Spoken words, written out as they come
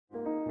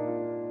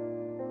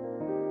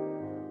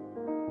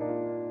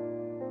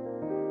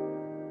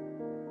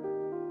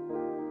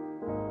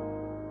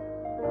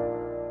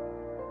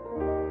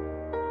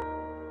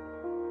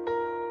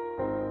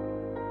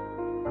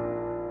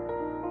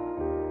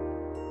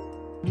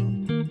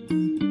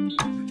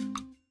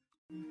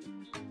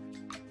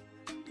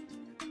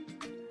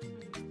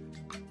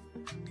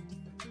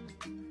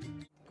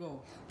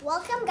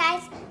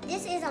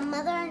this is a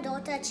mother and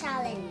daughter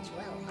challenge.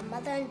 Well, a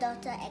mother and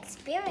daughter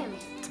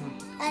experiment.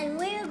 And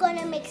we're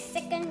gonna make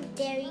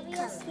secondary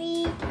colors.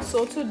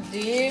 So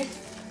today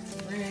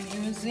we're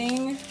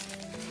using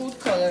food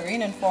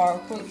coloring, and for our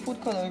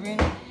food coloring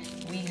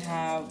we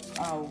have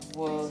our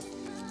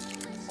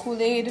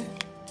Kool-Aid.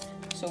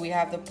 So we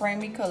have the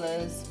primary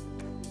colors: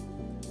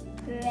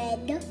 Red,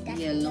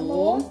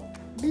 yellow,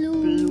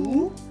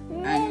 blue,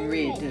 and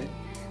red.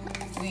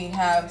 We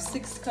have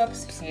 6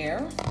 cups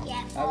here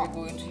that we're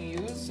going to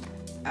use,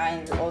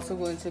 and we're also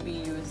going to be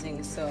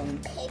using some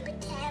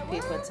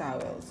paper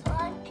towels.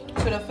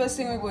 So the first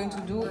thing we're going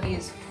to do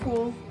is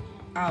fill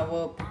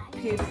our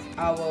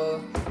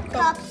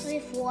cups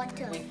with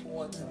water.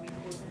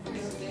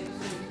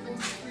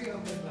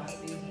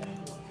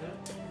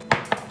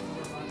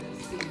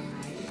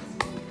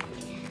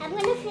 I'm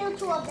gonna fill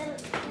 2 of them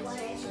with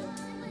water too.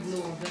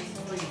 No, that's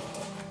 3.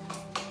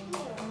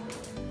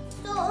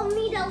 So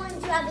only the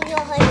ones you have in your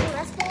hand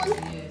a spoon?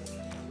 Yes.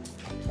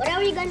 What are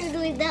we gonna do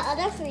with the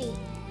other 3?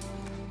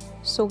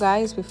 So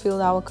guys, we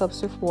filled our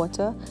cups with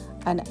water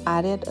and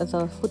added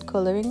the food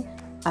coloring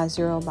as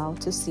you're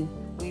about to see.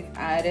 We've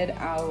added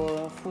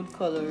our food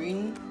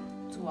coloring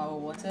to our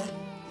water.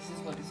 This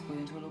is what it's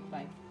going to look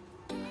like.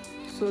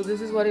 So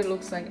this is what it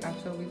looks like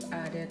after we've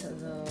added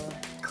the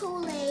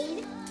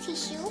Kool-Aid,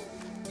 tissue,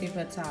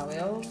 paper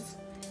towels.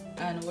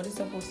 And what is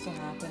supposed to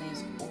happen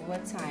is, over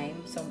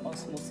time, some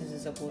osmosis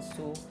is supposed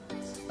to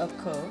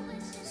occur.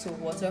 So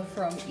water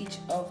from each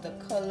of the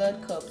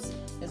colored cups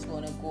is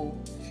going to go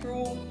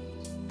through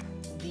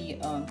the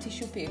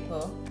tissue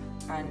paper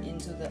and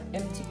into the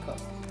empty cup.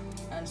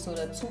 And so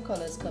the 2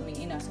 colors coming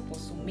in are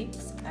supposed to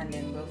mix, and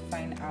then we'll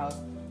find out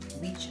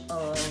which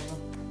of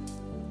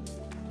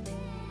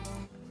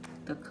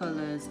the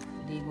colors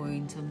they're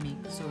going to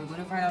mix. So we're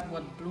going to find out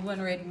what blue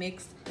and red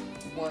mix,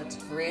 what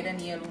red and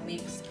yellow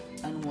mix,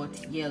 and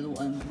what yellow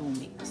and blue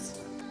mix.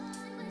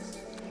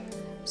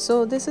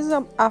 So this is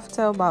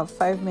after about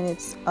 5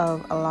 minutes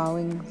of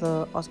allowing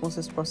the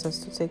osmosis process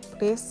to take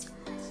place,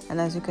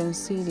 and as you can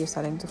see, they're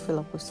starting to fill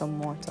up with some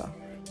water.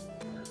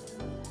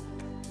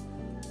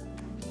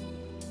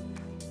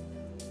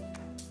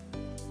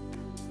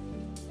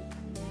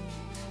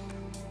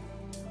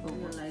 What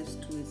we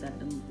realized too is that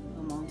the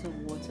amount of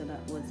water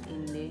that was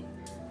in there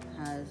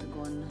has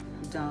gone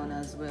down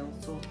as well.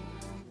 So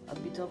a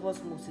bit of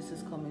osmosis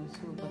is coming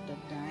through, but the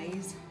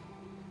dyes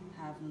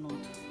have not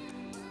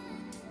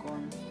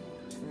gone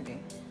through there.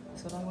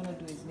 So what I'm going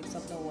to do is mix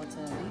up the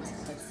water a bit,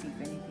 let's see if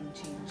anything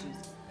changes.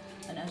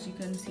 And as you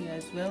can see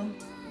as well,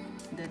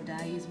 the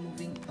dye is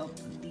moving up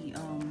the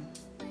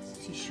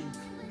tissue.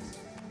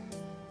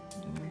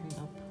 Moving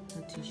up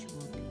the tissue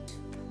a bit.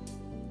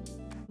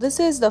 This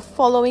is the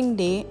following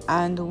day,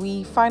 and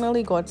we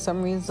finally got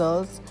some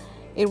results.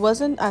 It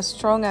wasn't as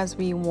strong as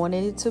we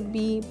wanted it to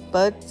be,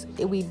 but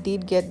we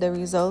did get the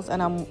results,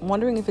 and I'm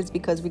wondering if it's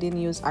because we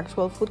didn't use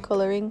actual food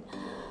coloring.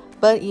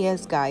 But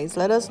yes guys,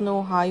 let us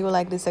know how you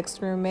like this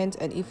experiment,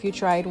 and if you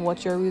tried,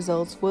 what your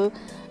results were.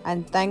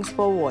 And thanks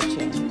for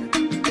watching.